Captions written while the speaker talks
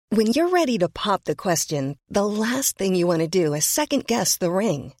When you're ready to pop the question, the last thing you want to do is second-guess the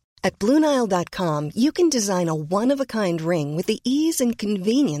ring. At BlueNile.com, you can design a one-of-a-kind ring with the ease and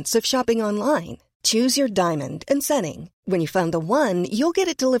convenience of shopping online. Choose your diamond and setting. When you find the one, you'll get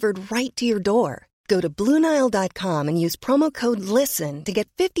it delivered right to your door. Go to BlueNile.com and use promo code LISTEN to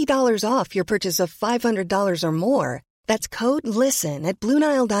get $50 off your purchase of $500 or more. That's code LISTEN at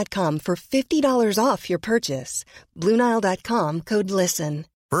BlueNile.com for $50 off your purchase. BlueNile.com, code LISTEN.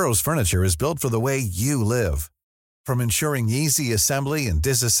 Burrow's furniture is built for the way you live. From ensuring easy assembly and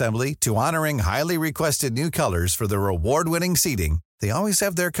disassembly to honoring highly requested new colors for their award-winning seating, they always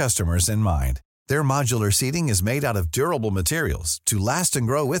have their customers in mind. Their modular seating is made out of durable materials to last and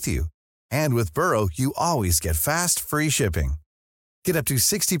grow with you. And with Burrow, you always get fast, free shipping. Get up to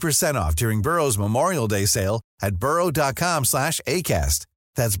 60% off during Burrow's Memorial Day sale at burrow.com/ACAST.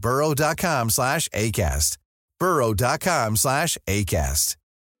 That's burrow.com/ACAST. burrow.com/ACAST.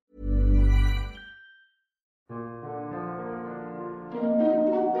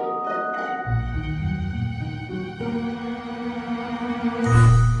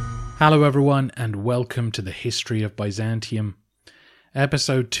 Hello everyone, and welcome to the History of Byzantium,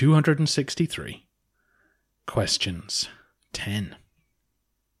 episode 263. Questions 10.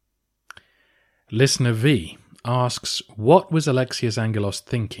 Listener V asks, what was Alexius Angelos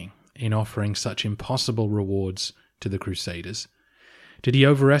thinking in offering such impossible rewards to the Crusaders? Did he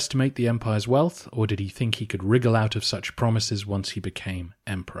overestimate the empire's wealth, or did he think he could wriggle out of such promises once he became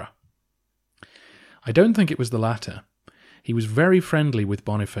emperor? I don't think it was the latter. He was very friendly with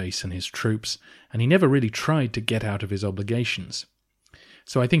Boniface and his troops, and he never really tried to get out of his obligations.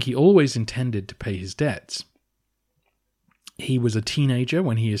 So I think he always intended to pay his debts. He was a teenager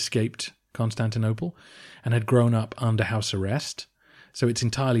when he escaped Constantinople and had grown up under house arrest, so it's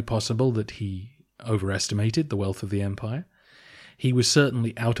entirely possible that he overestimated the wealth of the empire. He was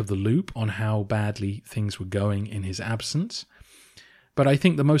certainly out of the loop on how badly things were going in his absence, but I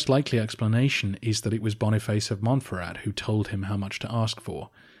think the most likely explanation is that it was Boniface of Montferrat who told him how much to ask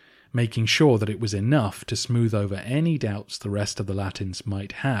for, making sure that it was enough to smooth over any doubts the rest of the Latins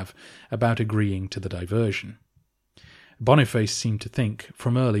might have about agreeing to the diversion. Boniface seemed to think,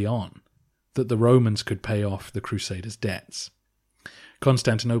 from early on, that the Romans could pay off the Crusaders' debts.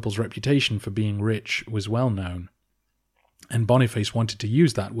 Constantinople's reputation for being rich was well known, and Boniface wanted to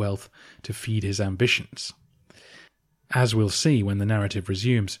use that wealth to feed his ambitions. As we'll see when the narrative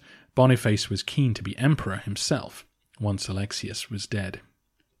resumes, Boniface was keen to be emperor himself once Alexius was dead.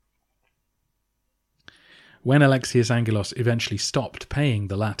 When Alexius Angelos eventually stopped paying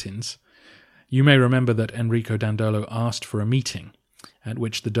the Latins, you may remember that Enrico Dandolo asked for a meeting, at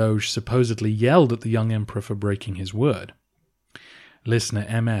which the Doge supposedly yelled at the young emperor for breaking his word. Listener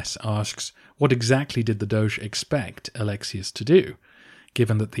MS asks, what exactly did the Doge expect Alexius to do,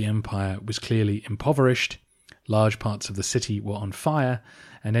 given that the empire was clearly impoverished, large parts of the city were on fire,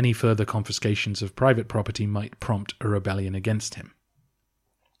 and any further confiscations of private property might prompt a rebellion against him?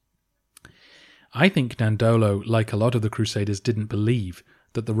 I think Dandolo, like a lot of the Crusaders, didn't believe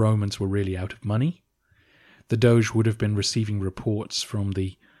that the Romans were really out of money. The Doge would have been receiving reports from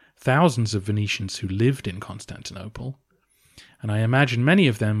the thousands of Venetians who lived in Constantinople, and I imagine many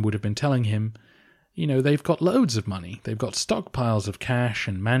of them would have been telling him, they've got loads of money, they've got stockpiles of cash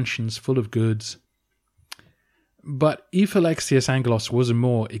and mansions full of goods. But if Alexius Angelos was a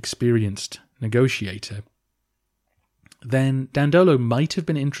more experienced negotiator, then Dandolo might have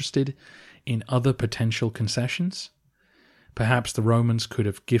been interested in other potential concessions. Perhaps the Romans could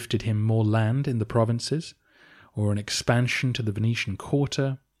have gifted him more land in the provinces, or an expansion to the Venetian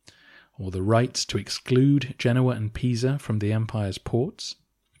quarter, or the rights to exclude Genoa and Pisa from the empire's ports.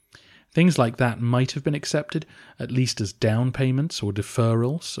 Things like that might have been accepted, at least as down payments or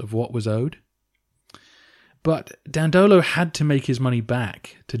deferrals of what was owed. But Dandolo had to make his money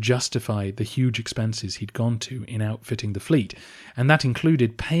back to justify the huge expenses he'd gone to in outfitting the fleet, and that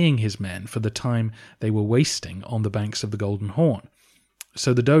included paying his men for the time they were wasting on the banks of the Golden Horn.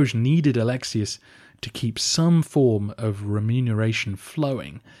 So the Doge needed Alexius to keep some form of remuneration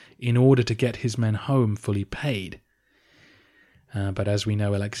flowing in order to get his men home fully paid. But as we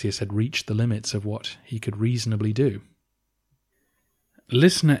know, Alexius had reached the limits of what he could reasonably do.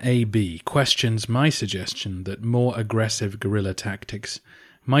 Listener AB questions my suggestion that more aggressive guerrilla tactics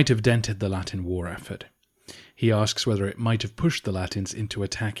might have dented the Latin war effort. He asks whether it might have pushed the Latins into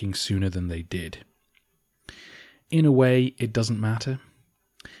attacking sooner than they did. In a way, it doesn't matter.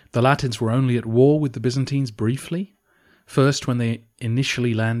 The Latins were only at war with the Byzantines briefly, first when they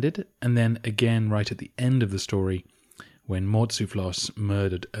initially landed, and then again right at the end of the story when Mourtzouphlos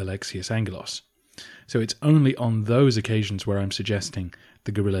murdered Alexius Angelos. So it's only on those occasions where I'm suggesting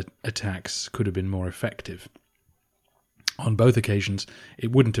the guerrilla attacks could have been more effective. On both occasions,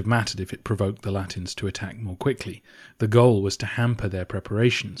 it wouldn't have mattered if it provoked the Latins to attack more quickly. The goal was to hamper their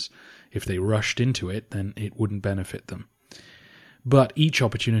preparations. If they rushed into it, then it wouldn't benefit them. But each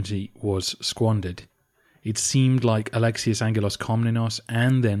opportunity was squandered. It seemed like Alexius Angelos Komnenos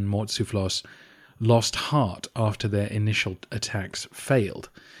and then Mourtzouphlos lost heart after their initial attacks failed,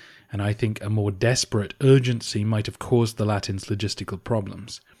 and I think a more desperate urgency might have caused the Latins logistical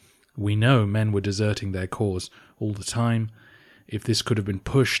problems. We know men were deserting their cause all the time. If this could have been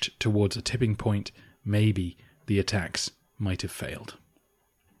pushed towards a tipping point, maybe the attacks might have failed.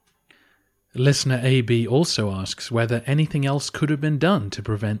 Listener AB also asks whether anything else could have been done to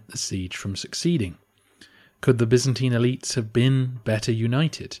prevent the siege from succeeding. Could the Byzantine elites have been better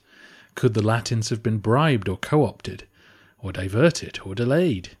united? Could the Latins have been bribed or co-opted, or diverted, or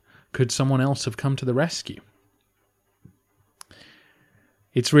delayed? Could someone else have come to the rescue?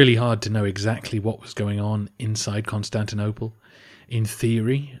 It's really hard to know exactly what was going on inside Constantinople. In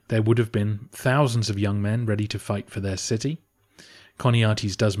theory, there would have been thousands of young men ready to fight for their city.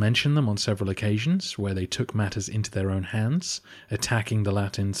 Choniates does mention them on several occasions, where they took matters into their own hands, attacking the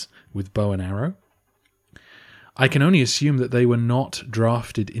Latins with bow and arrow. I can only assume that they were not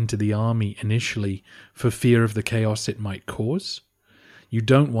drafted into the army initially for fear of the chaos it might cause. You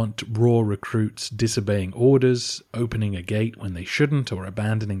don't want raw recruits disobeying orders, opening a gate when they shouldn't, or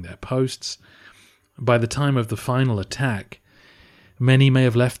abandoning their posts. By the time of the final attack, many may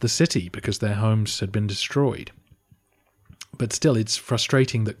have left the city because their homes had been destroyed. But still, it's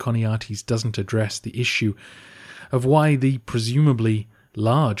frustrating that Choniates doesn't address the issue of why the presumably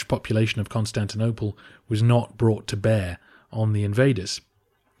large population of Constantinople was not brought to bear on the invaders.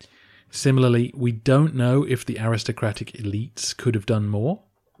 Similarly, we don't know if the aristocratic elites could have done more.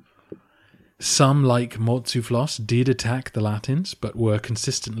 Some, like Mourtzouphlos, did attack the Latins, but were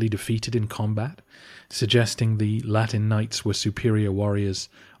consistently defeated in combat, suggesting the Latin knights were superior warriors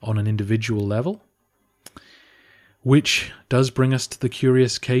on an individual level. Which does bring us to the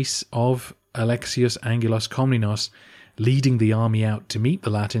curious case of Alexius Angelos Komnenos leading the army out to meet the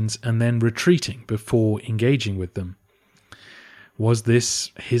Latins and then retreating before engaging with them. Was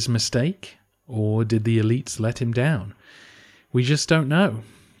this his mistake, or did the elites let him down? We just don't know.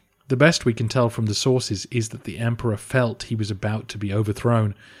 The best we can tell from the sources is that the emperor felt he was about to be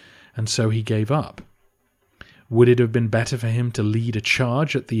overthrown, and so he gave up. Would it have been better for him to lead a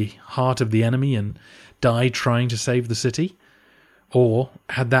charge at the heart of the enemy and die trying to save the city? Or,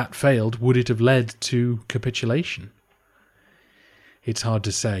 had that failed, would it have led to capitulation? It's hard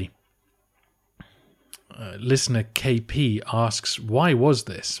to say. Listener KP asks, why was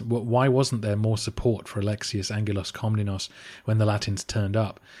this? Why wasn't there more support for Alexius Angelos Komnenos when the Latins turned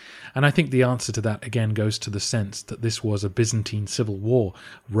up? And I think the answer to that again goes to the sense that this was a Byzantine civil war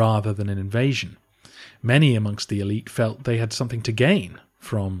rather than an invasion. Many amongst the elite felt they had something to gain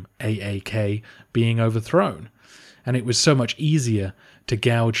from AAK being overthrown, and it was so much easier to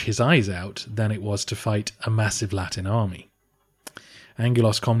gouge his eyes out than it was to fight a massive Latin army.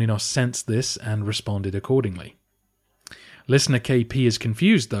 Angelos Komnenos sensed this and responded accordingly. Listener KP is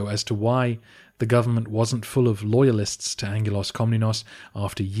confused, though, as to why the government wasn't full of loyalists to Angelos Komnenos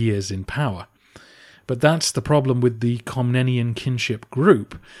after years in power. But that's the problem with the Komnenian kinship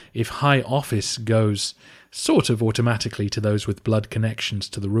group. If high office goes sort of automatically to those with blood connections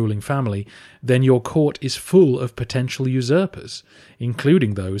to the ruling family, then your court is full of potential usurpers,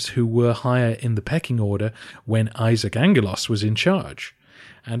 including those who were higher in the pecking order when Isaac Angelos was in charge.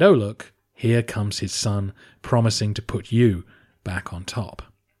 And oh look, here comes his son, promising to put you back on top.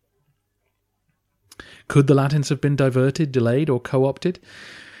 Could the Latins have been diverted, delayed, or co-opted?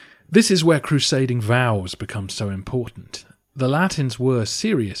 This is where crusading vows become so important. The Latins were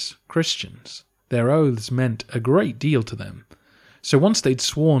serious Christians. Their oaths meant a great deal to them. So once they'd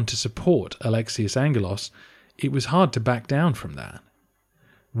sworn to support Alexius Angelos, it was hard to back down from that.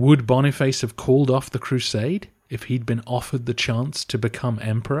 Would Boniface have called off the crusade if he'd been offered the chance to become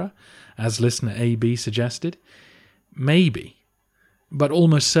emperor, as listener AB suggested? Maybe. But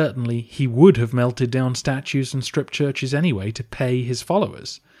almost certainly he would have melted down statues and stripped churches anyway to pay his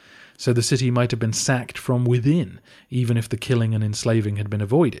followers. So the city might have been sacked from within, even if the killing and enslaving had been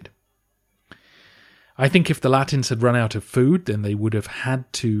avoided. I think if the Latins had run out of food, then they would have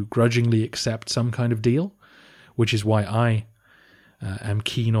had to grudgingly accept some kind of deal, which is why I am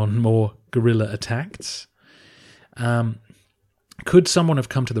keen on more guerrilla attacks. Could someone have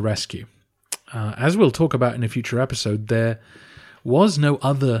come to the rescue? As we'll talk about in a future episode, there was no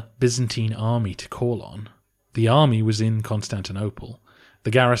other Byzantine army to call on. The army was in Constantinople.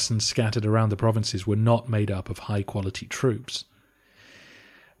 The garrisons scattered around the provinces were not made up of high-quality troops.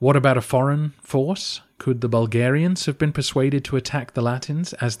 What about a foreign force? Could the Bulgarians have been persuaded to attack the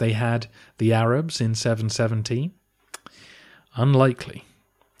Latins as they had the Arabs in 717? Unlikely.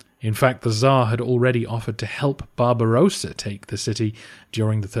 In fact, the Tsar had already offered to help Barbarossa take the city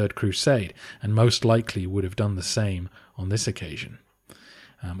during the Third Crusade, and most likely would have done the same on this occasion.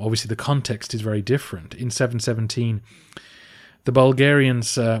 Obviously, the context is very different. In 717, the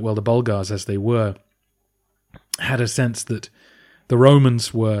Bulgarians, the Bulgars as they were, had a sense that the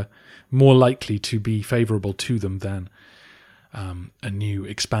Romans were more likely to be favourable to them than a new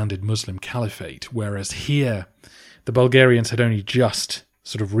expanded Muslim caliphate, whereas here the Bulgarians had only just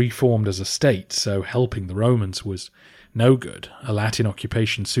sort of reformed as a state, so helping the Romans was no good. A Latin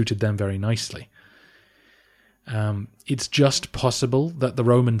occupation suited them very nicely. It's just possible that the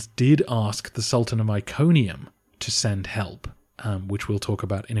Romans did ask the Sultan of Iconium to send help, which we'll talk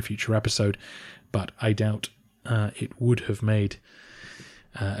about in a future episode, but I doubt it would have made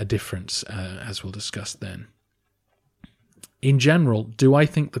a difference, as we'll discuss then. In general, do I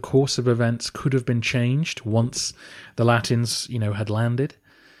think the course of events could have been changed once the Latins, had landed?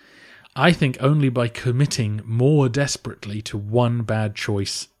 I think only by committing more desperately to one bad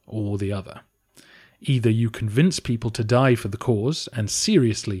choice or the other. Either you convince people to die for the cause and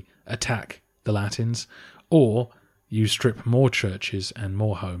seriously attack the Latins, or you strip more churches and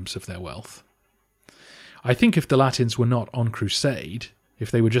more homes of their wealth. I think if the Latins were not on crusade,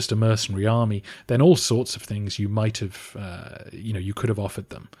 if they were just a mercenary army, then all sorts of things you might have, you could have offered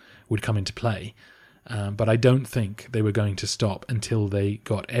them would come into play. But I don't think they were going to stop until they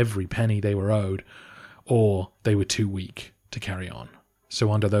got every penny they were owed, or they were too weak to carry on.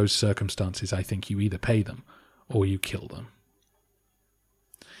 So under those circumstances, I think you either pay them or you kill them.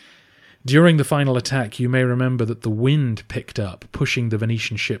 During the final attack, you may remember that the wind picked up, pushing the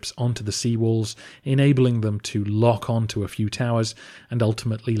Venetian ships onto the sea walls, enabling them to lock onto a few towers and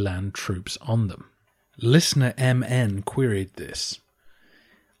ultimately land troops on them. Listener MN queried this.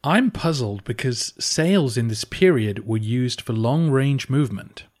 I'm puzzled because sails in this period were used for long-range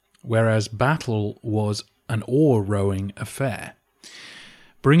movement, whereas battle was an oar-rowing affair.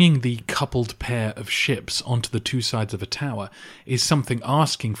 Bringing the coupled pair of ships onto the two sides of a tower is something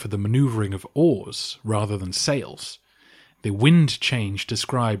asking for the manoeuvring of oars rather than sails. The wind change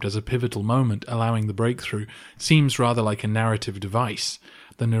described as a pivotal moment allowing the breakthrough seems rather like a narrative device,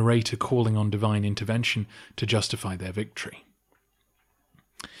 the narrator calling on divine intervention to justify their victory.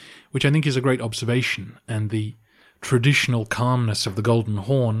 Which I think is a great observation, and the traditional calmness of the Golden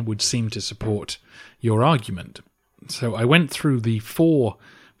Horn would seem to support your argument. So I went through the 4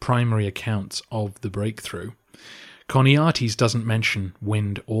 primary accounts of the breakthrough. Choniates doesn't mention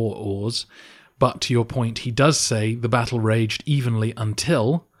wind or oars, but to your point, he does say the battle raged evenly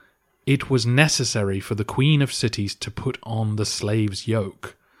until it was necessary for the Queen of Cities to put on the slave's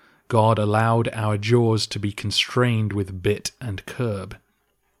yoke. God allowed our jaws to be constrained with bit and curb.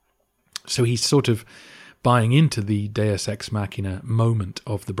 So he's sort of buying into the Deus Ex Machina moment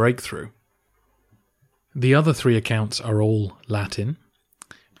of the breakthrough. The other 3 accounts are all Latin.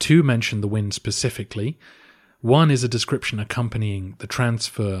 2 mention the wind specifically. 1 is a description accompanying the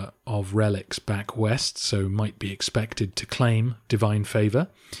transfer of relics back west, so might be expected to claim divine favour.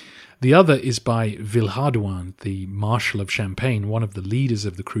 The other is by Villehardouin, the Marshal of Champagne, one of the leaders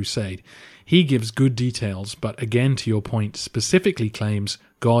of the crusade. He gives good details, but again to your point, specifically claims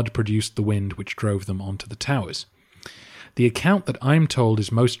God produced the wind which drove them onto the towers. The account that I'm told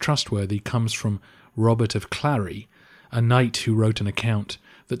is most trustworthy comes from Robert of Clary, a knight who wrote an account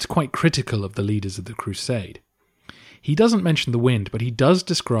that's quite critical of the leaders of the crusade. He doesn't mention the wind, but he does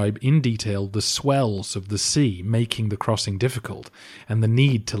describe in detail the swells of the sea making the crossing difficult, and the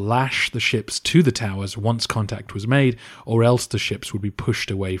need to lash the ships to the towers once contact was made, or else the ships would be pushed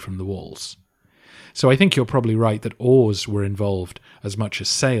away from the walls. So I think you're probably right that oars were involved as much as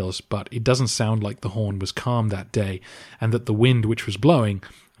sails, but it doesn't sound like the Horn was calm that day, and that the wind which was blowing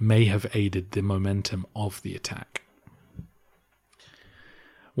may have aided the momentum of the attack.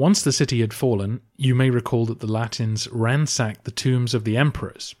 Once the city had fallen, you may recall that the Latins ransacked the tombs of the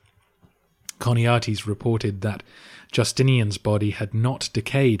emperors. Choniates reported that Justinian's body had not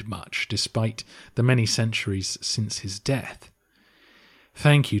decayed much, despite the many centuries since his death.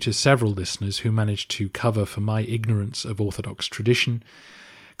 Thank you to several listeners who managed to cover for my ignorance of Orthodox tradition.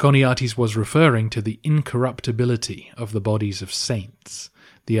 Choniates was referring to the incorruptibility of the bodies of saints,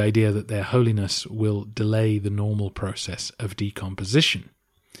 the idea that their holiness will delay the normal process of decomposition.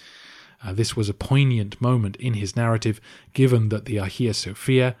 This was a poignant moment in his narrative, given that the Hagia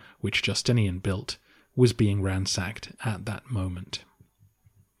Sophia, which Justinian built, was being ransacked at that moment.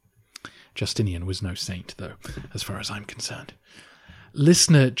 Justinian was no saint, though, as far as I'm concerned.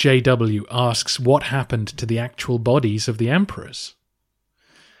 Listener JW asks what happened to the actual bodies of the emperors.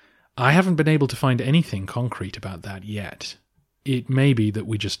 I haven't been able to find anything concrete about that yet. It may be that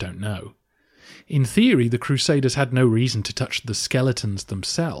we just don't know. In theory, the Crusaders had no reason to touch the skeletons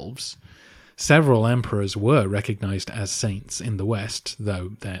themselves. Several emperors were recognized as saints in the West,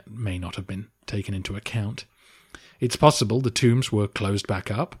 though that may not have been taken into account. It's possible the tombs were closed back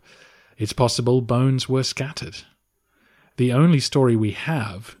up. It's possible bones were scattered. The only story we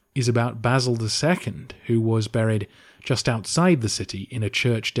have is about Basil II, who was buried just outside the city in a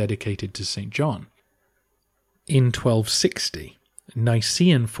church dedicated to St. John. In 1260,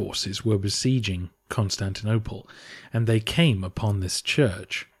 Nicaean forces were besieging Constantinople, and they came upon this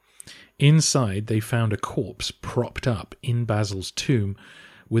church. Inside, they found a corpse propped up in Basil's tomb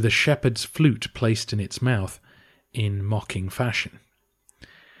with a shepherd's flute placed in its mouth in mocking fashion.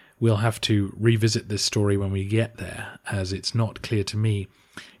 We'll have to revisit this story when we get there, as it's not clear to me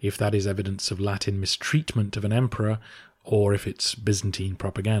if that is evidence of Latin mistreatment of an emperor or if it's Byzantine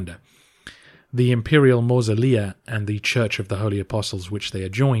propaganda. The imperial mausolea and the Church of the Holy Apostles, which they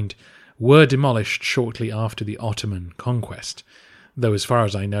adjoined, were demolished shortly after the Ottoman conquest, though as far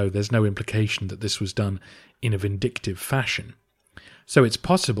as I know there's no implication that this was done in a vindictive fashion. So it's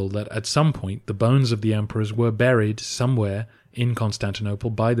possible that at some point the bones of the emperors were buried somewhere in Constantinople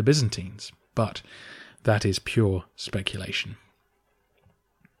by the Byzantines, but that is pure speculation.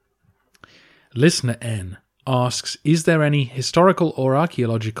 Listener N asks, is there any historical or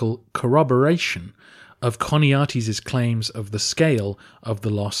archaeological corroboration of Choniates' claims of the scale of the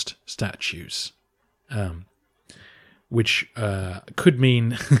lost statues? Which could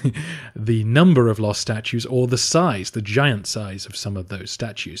mean the number of lost statues or the size, the giant size of some of those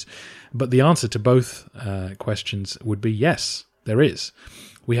statues. But the answer to both questions would be yes, there is.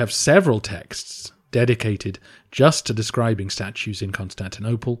 We have several texts dedicated just to describing statues in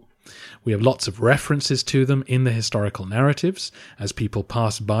Constantinople. We have lots of references to them in the historical narratives as people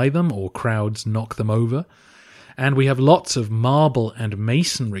pass by them or crowds knock them over. And we have lots of marble and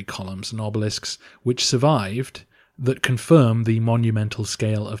masonry columns and obelisks which survived that confirm the monumental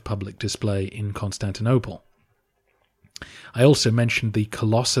scale of public display in Constantinople. I also mentioned the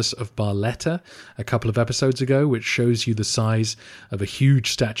Colossus of Barletta a couple of episodes ago, which shows you the size of a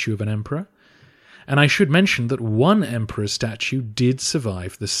huge statue of an emperor. And I should mention that one emperor's statue did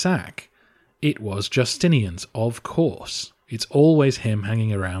survive the sack. It was Justinian's, of course. It's always him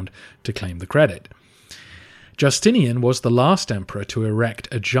hanging around to claim the credit. Justinian was the last emperor to erect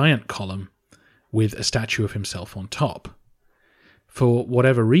a giant column with a statue of himself on top. For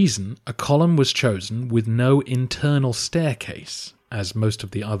whatever reason, a column was chosen with no internal staircase, as most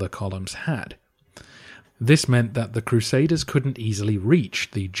of the other columns had. This meant that the Crusaders couldn't easily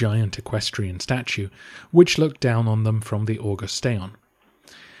reach the giant equestrian statue, which looked down on them from the Augusteon.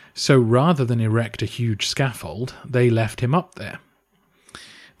 So rather than erect a huge scaffold, they left him up there.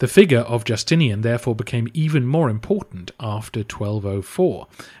 The figure of Justinian therefore became even more important after 1204,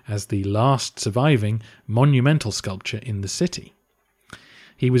 as the last surviving monumental sculpture in the city.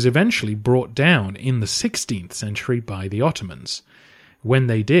 He was eventually brought down in the 16th century by the Ottomans. When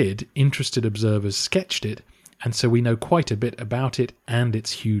they did, interested observers sketched it, and so we know quite a bit about it and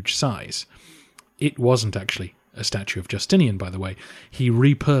its huge size. It wasn't actually a statue of Justinian, by the way. He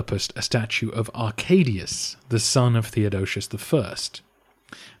repurposed a statue of Arcadius, the son of Theodosius I.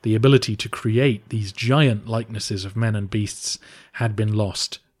 The ability to create these giant likenesses of men and beasts had been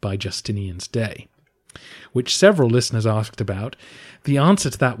lost by Justinian's day, which several listeners asked about. The answer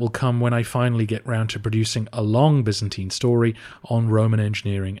to that will come when I finally get round to producing a long Byzantine story on Roman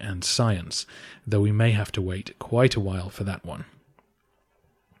engineering and science, though we may have to wait quite a while for that one.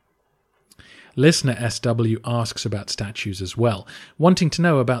 Listener SW asks about statues as well, wanting to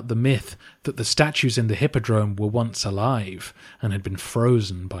know about the myth that the statues in the Hippodrome were once alive and had been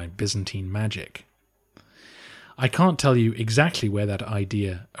frozen by Byzantine magic. I can't tell you exactly where that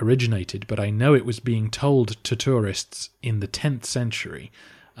idea originated, but I know it was being told to tourists in the 10th century,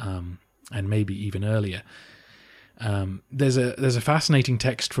 and maybe even earlier. There's a fascinating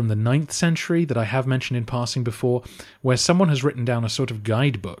text from the 9th century that I have mentioned in passing before, where someone has written down a sort of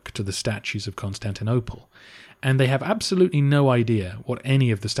guidebook to the statues of Constantinople, and they have absolutely no idea what any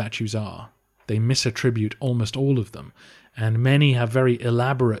of the statues are. They misattribute almost all of them, and many have very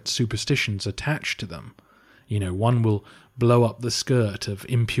elaborate superstitions attached to them. You know, one will blow up the skirt of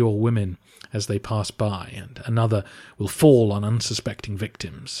impure women as they pass by, and another will fall on unsuspecting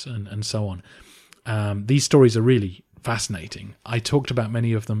victims, and so on. These stories are really fascinating. I talked about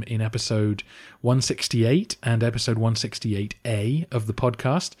many of them in episode 168 and episode 168A of the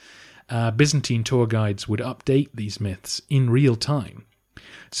podcast. Byzantine tour guides would update these myths in real time.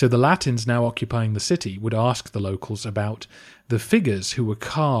 So the Latins now occupying the city would ask the locals about the figures who were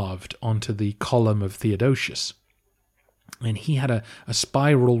carved onto the column of Theodosius. And he had a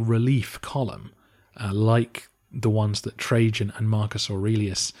spiral relief column, like the ones that Trajan and Marcus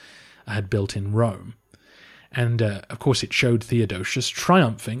Aurelius had built in Rome. And, of course, it showed Theodosius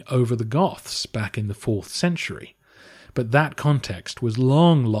triumphing over the Goths back in the 4th century. But that context was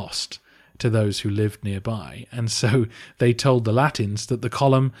long lost to those who lived nearby, and so they told the Latins that the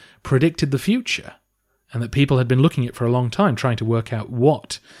column predicted the future, and that people had been looking at it for a long time, trying to work out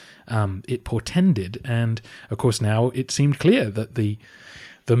what it portended. And, of course, now it seemed clear that the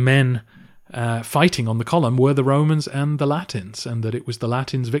men fighting on the column were the Romans and the Latins, and that it was the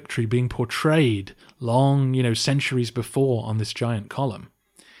Latins' victory being portrayed long, centuries before on this giant column.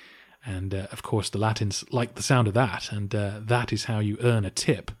 And, of course, the Latins liked the sound of that, and that is how you earn a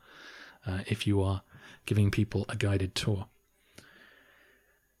tip if you are giving people a guided tour.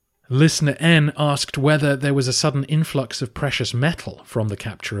 Listener N asked whether there was a sudden influx of precious metal from the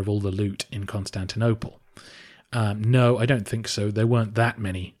capture of all the loot in Constantinople. No, I don't think so. There weren't that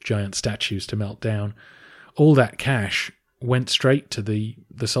many giant statues to melt down. All that cash went straight to the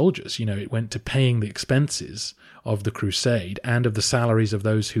soldiers. It went to paying the expenses of the crusade and of the salaries of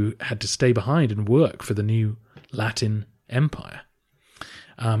those who had to stay behind and work for the new Latin Empire.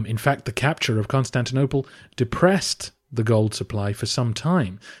 In fact, the capture of Constantinople depressed the gold supply for some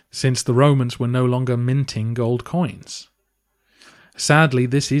time, since the Romans were no longer minting gold coins. Sadly,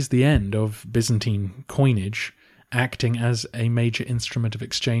 this is the end of Byzantine coinage acting as a major instrument of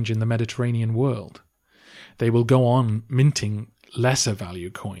exchange in the Mediterranean world. They will go on minting lesser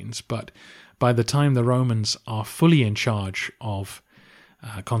value coins, but by the time the Romans are fully in charge of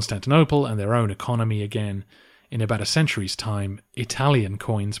Constantinople and their own economy again, in about a century's time, Italian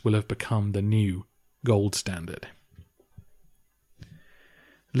coins will have become the new gold standard.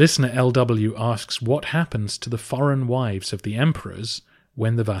 Listener LW asks what happens to the foreign wives of the emperors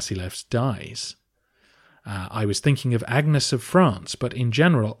when the Vasilevs dies. I was thinking of Agnes of France, but in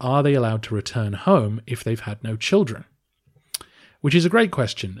general, are they allowed to return home if they've had no children? Which is a great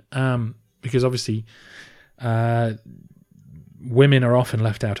question, because obviously women are often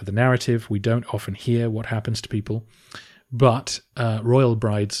left out of the narrative. We don't often hear what happens to people, but royal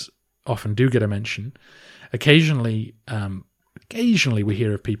brides often do get a mention. Occasionally we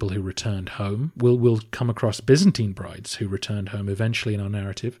hear of people who returned home. We'll come across Byzantine brides who returned home eventually in our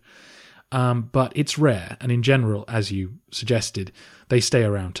narrative, but it's rare, and in general, as you suggested, they stay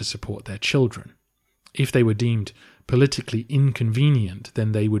around to support their children. If they were deemed politically inconvenient,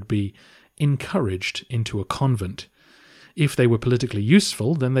 then they would be encouraged into a convent. If they were politically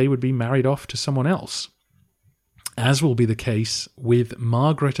useful, then they would be married off to someone else, as will be the case with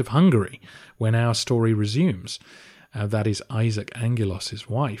Margaret of Hungary when our story resumes. That is Isaac Angelos'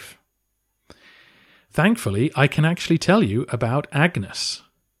 wife. Thankfully, I can actually tell you about Agnes.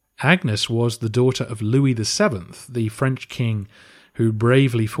 Agnes was the daughter of Louis VII, the French king who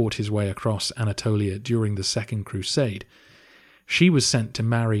bravely fought his way across Anatolia during the Second Crusade. She was sent to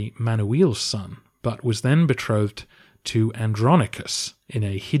marry Manuel's son, but was then betrothed to Andronicus in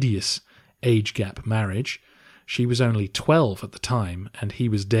a hideous age gap marriage. She was only 12 at the time, and he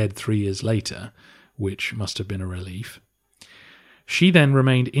was dead 3 years later, which must have been a relief. She then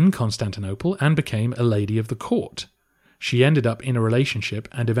remained in Constantinople and became a lady of the court. She ended up in a relationship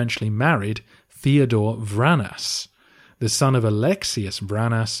and eventually married Theodore Vranas, the son of Alexius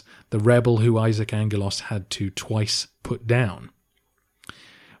Vranas, the rebel who Isaac Angelos had to twice put down.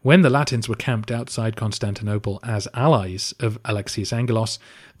 When the Latins were camped outside Constantinople as allies of Alexius Angelos,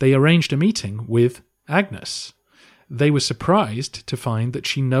 they arranged a meeting with Agnes. They were surprised to find that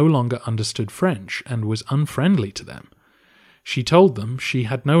she no longer understood French and was unfriendly to them. She told them she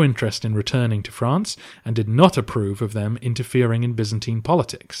had no interest in returning to France and did not approve of them interfering in Byzantine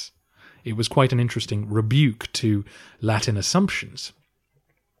politics. It was quite an interesting rebuke to Latin assumptions.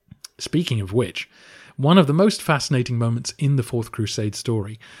 Speaking of which, one of the most fascinating moments in the Fourth Crusade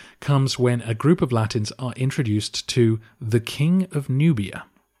story comes when a group of Latins are introduced to the King of Nubia.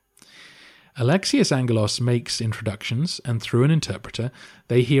 Alexius Angelos makes introductions, and through an interpreter,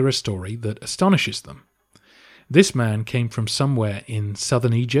 they hear a story that astonishes them. This man came from somewhere in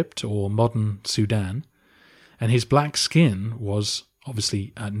southern Egypt or modern Sudan, and his black skin was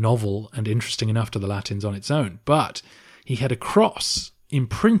obviously novel and interesting enough to the Latins on its own, but he had a cross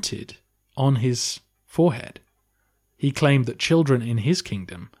imprinted on his forehead. He claimed that children in his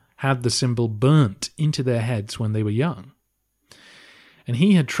kingdom had the symbol burnt into their heads when they were young. And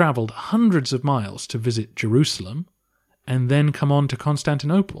he had travelled hundreds of miles to visit Jerusalem and then come on to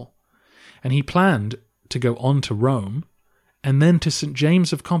Constantinople. and he planned to go on to Rome and then to St.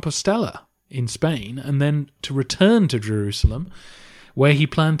 James of Compostela in Spain, and then to return to Jerusalem, where he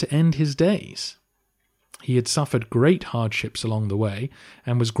planned to end his days. He had suffered great hardships along the way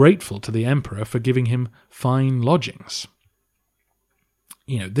and was grateful to the emperor for giving him fine lodgings.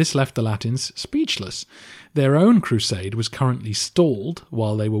 This left the Latins speechless. Their own crusade was currently stalled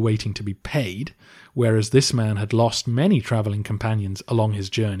while they were waiting to be paid, whereas this man had lost many travelling companions along his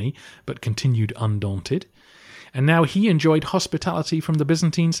journey, but continued undaunted. And now he enjoyed hospitality from the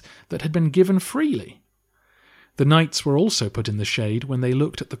Byzantines that had been given freely. The knights were also put in the shade when they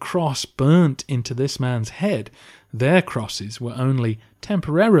looked at the cross burnt into this man's head. Their crosses were only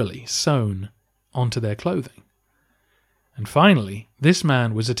temporarily sewn onto their clothing. And finally, this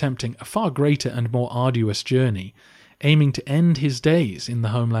man was attempting a far greater and more arduous journey, aiming to end his days in the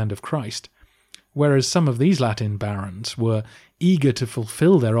homeland of Christ, whereas some of these Latin barons were eager to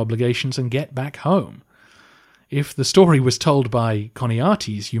fulfill their obligations and get back home. If the story was told by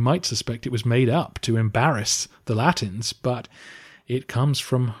Choniates, you might suspect it was made up to embarrass the Latins, but it comes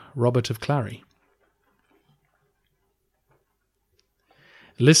from Robert of Clary.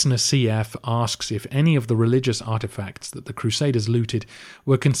 Listener CF asks if any of the religious artifacts that the Crusaders looted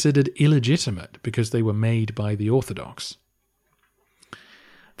were considered illegitimate because they were made by the Orthodox.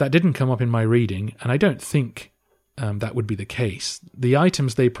 That didn't come up in my reading, and I don't think that would be the case. The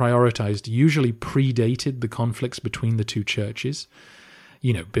items they prioritized usually predated the conflicts between the two churches,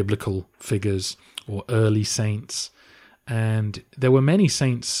 biblical figures or early saints, and there were many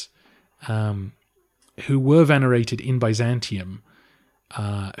saints who were venerated in Byzantium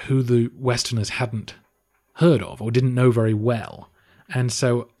who the Westerners hadn't heard of or didn't know very well. And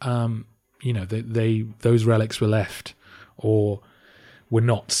so, those relics were left or were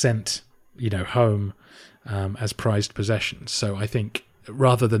not sent, home as prized possessions. So I think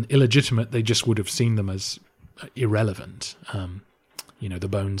rather than illegitimate, they just would have seen them as irrelevant. The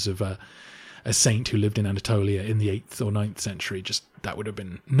bones of a saint who lived in Anatolia in the 8th or 9th century, that would have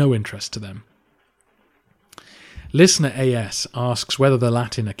been no interest to them. Listener AS asks whether the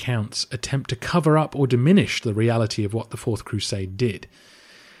Latin accounts attempt to cover up or diminish the reality of what the Fourth Crusade did,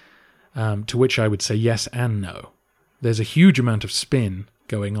 to which I would say yes and no. There's a huge amount of spin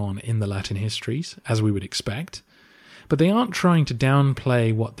going on in the Latin histories, as we would expect, but they aren't trying to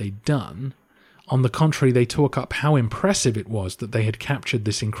downplay what they'd done. On the contrary, they talk up how impressive it was that they had captured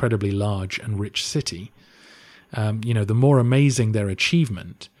this incredibly large and rich city. The more amazing their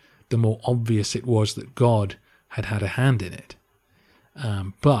achievement, the more obvious it was that God had had a hand in it.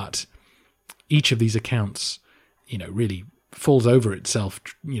 But each of these accounts, really falls over itself,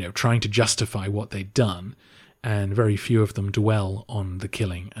 trying to justify what they'd done, and very few of them dwell on the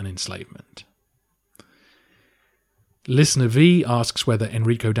killing and enslavement. Listener V asks whether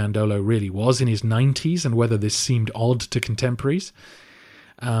Enrico Dandolo really was in his 90s and whether this seemed odd to contemporaries.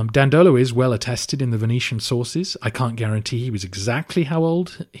 Dandolo is well attested in the Venetian sources. I can't guarantee he was exactly how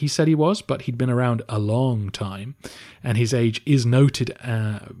old he said he was, but he'd been around a long time, and his age is noted,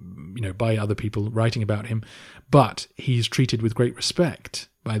 by other people writing about him. But he's treated with great respect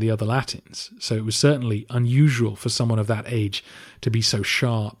by the other Latins, so it was certainly unusual for someone of that age to be so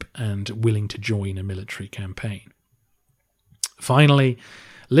sharp and willing to join a military campaign. Finally,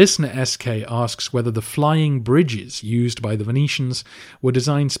 Listener SK asks whether the flying bridges used by the Venetians were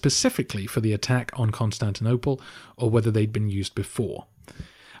designed specifically for the attack on Constantinople, or whether they'd been used before.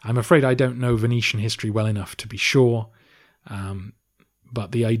 I'm afraid I don't know Venetian history well enough to be sure,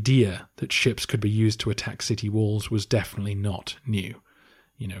 but the idea that ships could be used to attack city walls was definitely not new.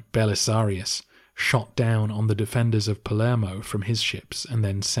 Belisarius shot down on the defenders of Palermo from his ships and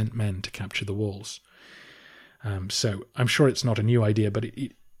then sent men to capture the walls. So I'm sure it's not a new idea, but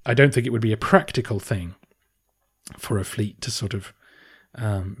I don't think it would be a practical thing for a fleet to sort of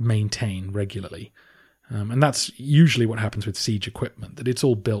maintain regularly. And that's usually what happens with siege equipment, that it's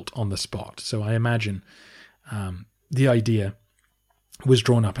all built on the spot. So I imagine the idea was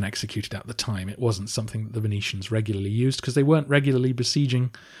drawn up and executed at the time. It wasn't something that the Venetians regularly used because they weren't regularly besieging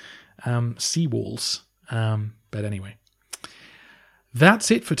sea walls. But anyway,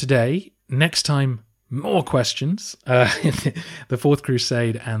 that's it for today. Next time, more questions. The Fourth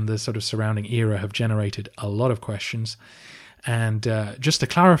Crusade and the sort of surrounding era have generated a lot of questions. And just to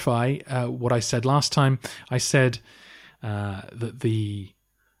clarify what I said last time, I said that the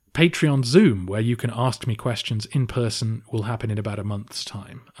Patreon Zoom, where you can ask me questions in person, will happen in about a month's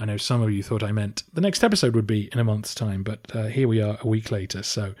time. I know some of you thought I meant the next episode would be in a month's time, but here we are a week later,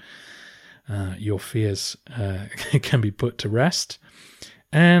 so your fears can be put to rest.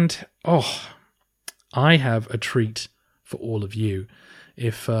 And, I have a treat for all of you.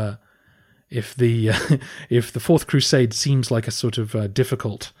 If if the if the Fourth Crusade seems like a sort of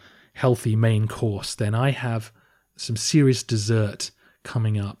difficult, healthy main course, then I have some serious dessert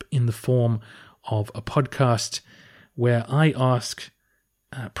coming up in the form of a podcast where I ask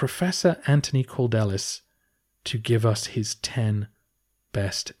Professor Anthony Caldelis to give us his 10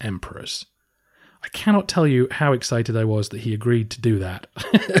 best emperors. I cannot tell you how excited I was that he agreed to do that.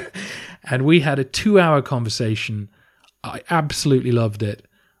 And we had a 2-hour conversation. I absolutely loved it.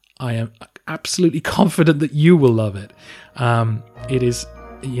 I am absolutely confident that you will love it. It is,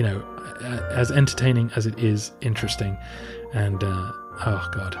 as entertaining as it is interesting. And, oh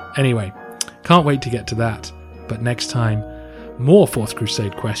God. Anyway, can't wait to get to that. But next time, more Fourth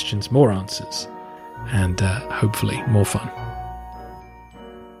Crusade questions, more answers, and hopefully more fun.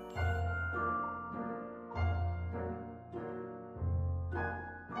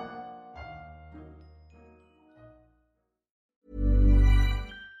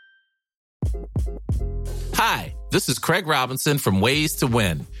 Hi, this is Craig Robinson from Ways to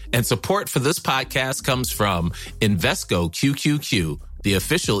Win, and support for this podcast comes from Invesco QQQ, the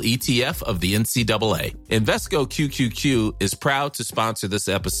official ETF of the NCAA. Invesco QQQ is proud to sponsor this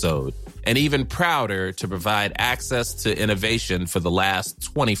episode, and even prouder to provide access to innovation for the last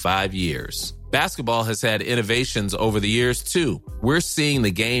 25 years. Basketball has had innovations over the years, too. We're seeing the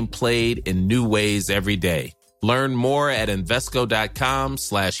game played in new ways every day. Learn more at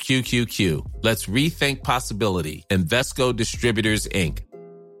Invesco.com/QQQ. Let's rethink possibility. Invesco Distributors, Inc.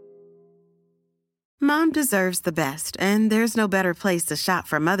 Mom deserves the best, and there's no better place to shop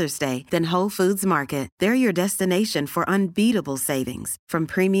for Mother's Day than Whole Foods Market. They're your destination for unbeatable savings, from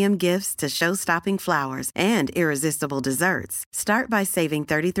premium gifts to show-stopping flowers and irresistible desserts. Start by saving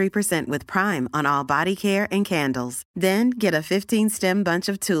 33% with Prime on all body care and candles. Then get a 15-stem bunch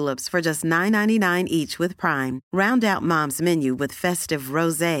of tulips for just $9.99 each with Prime. Round out Mom's menu with festive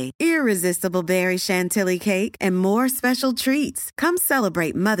rosé, irresistible berry chantilly cake, and more special treats. Come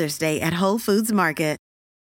celebrate Mother's Day at Whole Foods Market.